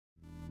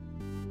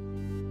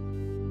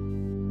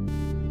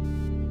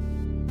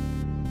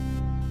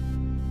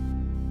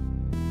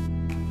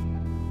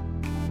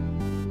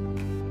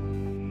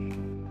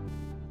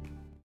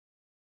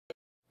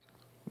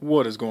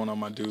What is going on,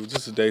 my dudes?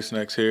 This is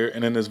DaceNex here,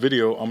 and in this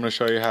video I'm going to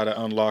show you how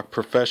to unlock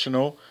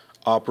Professional,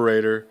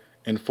 Operator,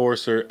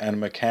 Enforcer, and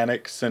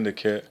Mechanic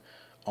Syndicate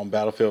on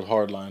Battlefield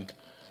Hardline.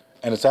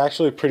 And it's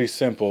actually pretty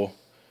simple.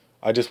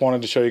 I just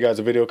wanted to show you guys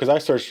a video because I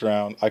searched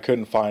around, I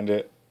couldn't find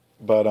it,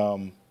 but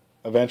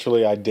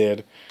eventually I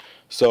did.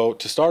 So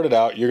to start it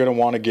out, you're going to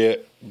want to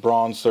get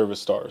bronze service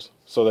stars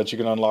so that you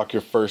can unlock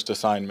your first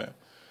assignment.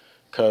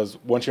 Because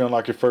once you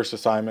unlock your first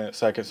assignment,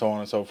 second, so on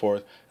and so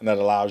forth, and that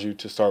allows you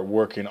to start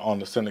working on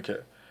the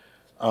syndicate.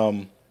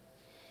 Once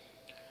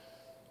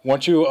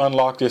you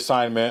unlock the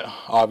assignment,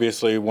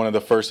 obviously one of the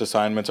first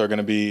assignments are going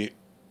to be,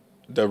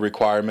 the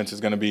requirements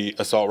is going to be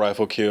assault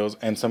rifle kills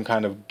and some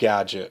kind of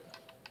gadget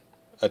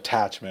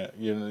attachment.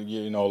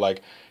 You know,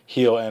 like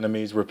heal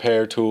enemies,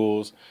 repair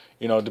tools,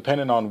 you know,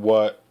 depending on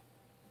what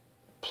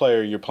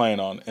player you're playing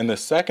on. And the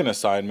second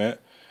assignment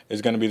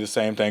is going to be the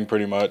same thing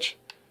pretty much.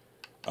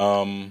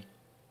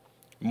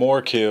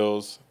 More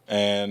kills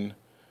and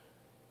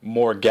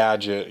more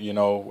gadget, you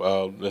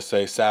know, let's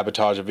say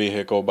sabotage a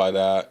vehicle by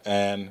that,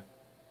 and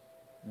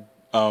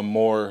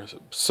more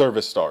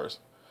service stars.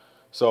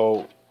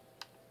 So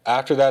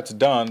after that's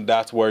done,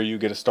 that's where you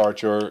get to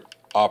start your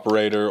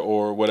operator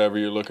or whatever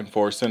you're looking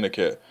for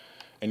syndicate.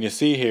 And you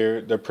see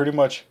here, they're pretty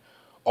much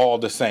all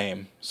the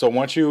same. So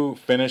once you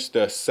finish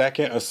the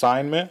second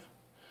assignment,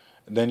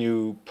 then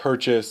you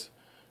purchase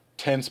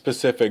 10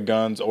 specific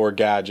guns or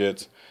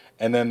gadgets.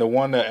 And then the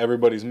one that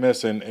everybody's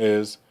missing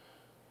is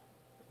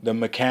the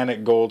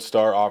Mechanic Gold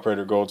Star,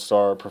 Operator Gold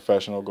Star,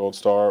 Professional Gold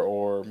Star,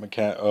 or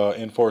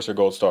Enforcer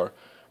Gold Star.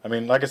 I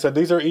mean, like I said,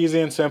 these are easy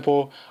and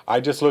simple.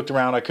 I just looked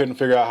around. I couldn't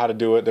figure out how to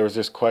do it. There was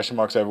just question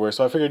marks everywhere.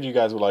 So I figured you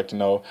guys would like to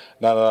know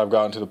now that I've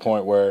gotten to the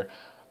point where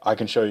I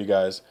can show you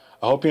guys.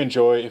 I hope you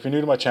enjoy. If you're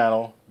new to my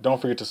channel, don't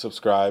forget to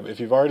subscribe. If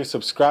you've already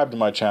subscribed to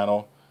my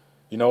channel,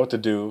 you know what to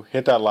do.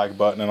 Hit that like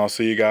button, and I'll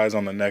see you guys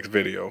on the next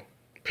video.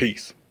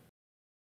 Peace.